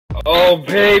Oh,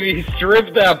 baby,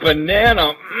 strip that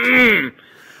banana. Mmm.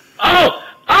 Oh!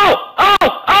 Oh! Oh!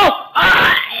 Oh!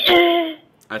 Ah!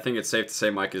 I think it's safe to say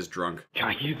Mike is drunk.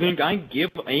 God, you think I give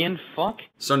a fuck?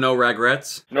 So no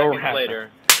regrets? No regrets. Later.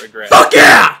 Regret. Fuck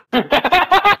yeah! I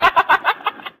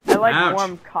like Ouch.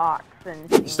 warm cocks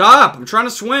and... Stop! I'm trying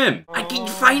to swim! I can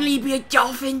finally be a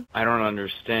dolphin. I don't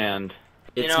understand.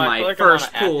 It's I my feel like first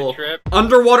I'm on an pool. acid trip.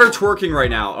 Underwater twerking right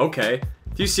now. Okay.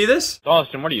 Do you see this?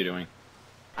 Austin, what are you doing?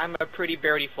 I'm a pretty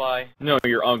birdie fly. No,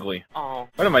 you're ugly. Oh.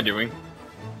 What am I doing?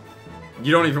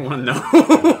 You don't even want to know.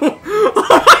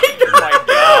 Oh My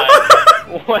god.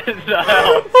 What the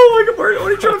hell? Oh my god, what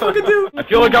are you trying to fucking do? I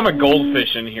feel like I'm a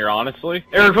goldfish in here, honestly.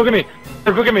 Erik, look at me!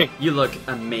 Erik, look at me! You look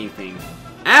amazing.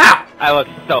 Ow! I look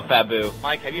so faboo.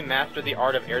 Mike, have you mastered the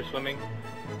art of air swimming?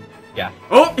 Yeah.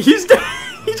 Oh, he's dead!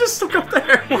 He just stuck up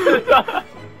there! Look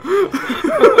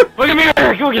at me,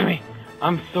 Erik, look at me!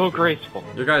 I'm so graceful.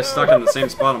 Your guy's stuck in the same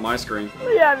spot on my screen.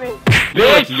 Yeah, me. You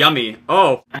look yummy.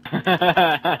 Oh.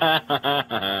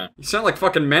 You sound like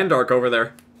fucking Mandark over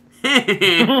there.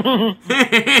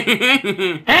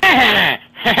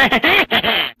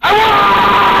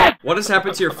 What has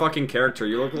happened to your fucking character?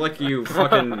 You look like you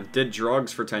fucking did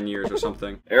drugs for 10 years or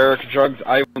something. Erik, drugs,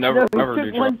 I will never do Just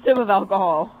drugs. one sip of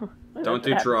alcohol. Don't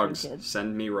do drugs.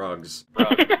 Send me rugs.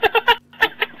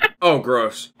 Oh,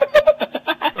 gross.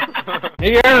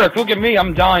 Hey, Erik, look at me,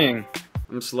 I'm dying.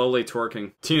 I'm slowly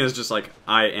twerking. Tina's just like,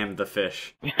 I am the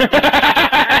fish.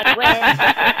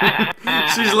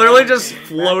 She's literally just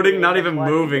floating, not even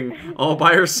moving, all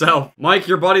by herself. Mike,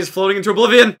 your body's floating into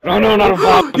oblivion. No, no, not a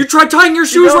problem. You tried tying your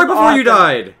shoes right before you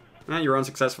died. You were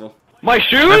unsuccessful. My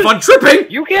shoes? Have fun tripping!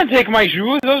 You can't take my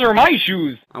shoes, those are my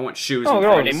shoes. I want shoes Oh, and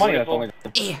no, things. money, that's all I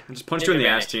I just punched you in the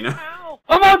ass, Tina.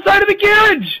 I'm outside of the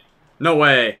carriage! No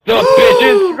way. The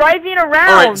bitches! Driving around.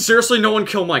 Alright, seriously, no one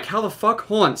kill Mike. How the fuck?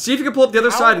 Hold on. See if you can pull up the other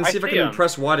side and see if I see can him.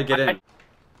 press Y to get in.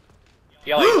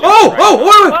 Yeah, like, Oh! right. Oh!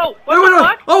 Wait! Whoa, what Wait! the Wait!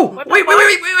 fuck? Oh! What the Wait! fuck?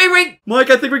 Wait! Mike,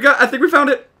 I think we found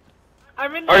it.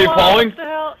 I'm in Are you falling? What the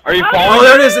hell? Are you Oh, falling? Oh,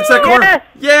 there it is. It's that corner. Yes.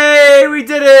 Yay! We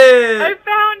did it! I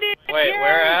found it. Wait, Yay.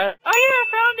 where at? Oh yeah, I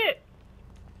found it.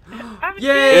 I'm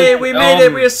Yay! We made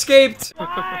it. We escaped.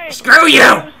 Why? Screw you!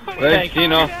 Thanks,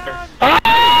 Tina.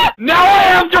 Ah! Now I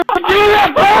have to do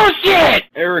that bullshit!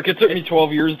 Erik, it took me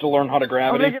 12 years to learn how to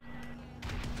gravity.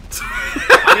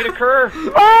 I need a curve.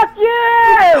 Fuck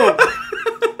you!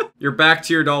 You're back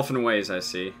to your dolphin ways, I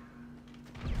see.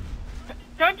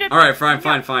 Don't just. Alright,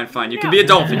 fine. You can be a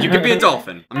dolphin. You can be a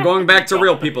dolphin. I'm going back to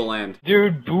real people land.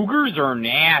 Dude, boogers are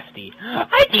nasty.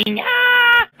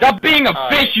 Stop being a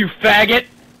fish, you faggot!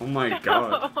 Oh my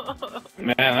god.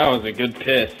 Man, that was a good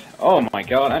piss. Oh my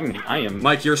god, I am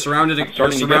Mike, you're surrounded in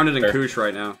starting to get there. koosh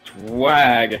right now.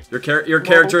 swag. Your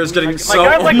character is getting so.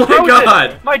 guy's like oh my frozen.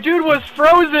 god! My dude was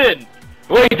frozen.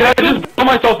 Wait, did I just blow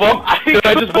myself up? Did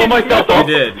I just blow myself up?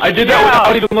 You did. I did that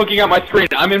without even looking at my screen.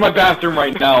 I'm in my bathroom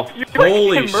right now. You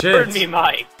Holy fucking murdered shit. me,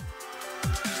 Mike.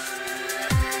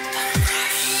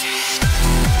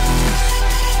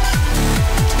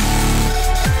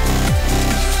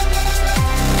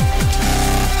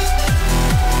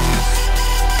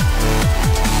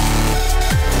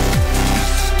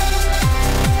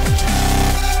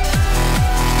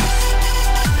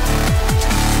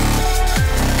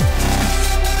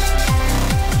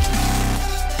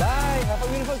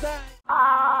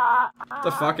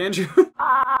 The fuck, Andrew?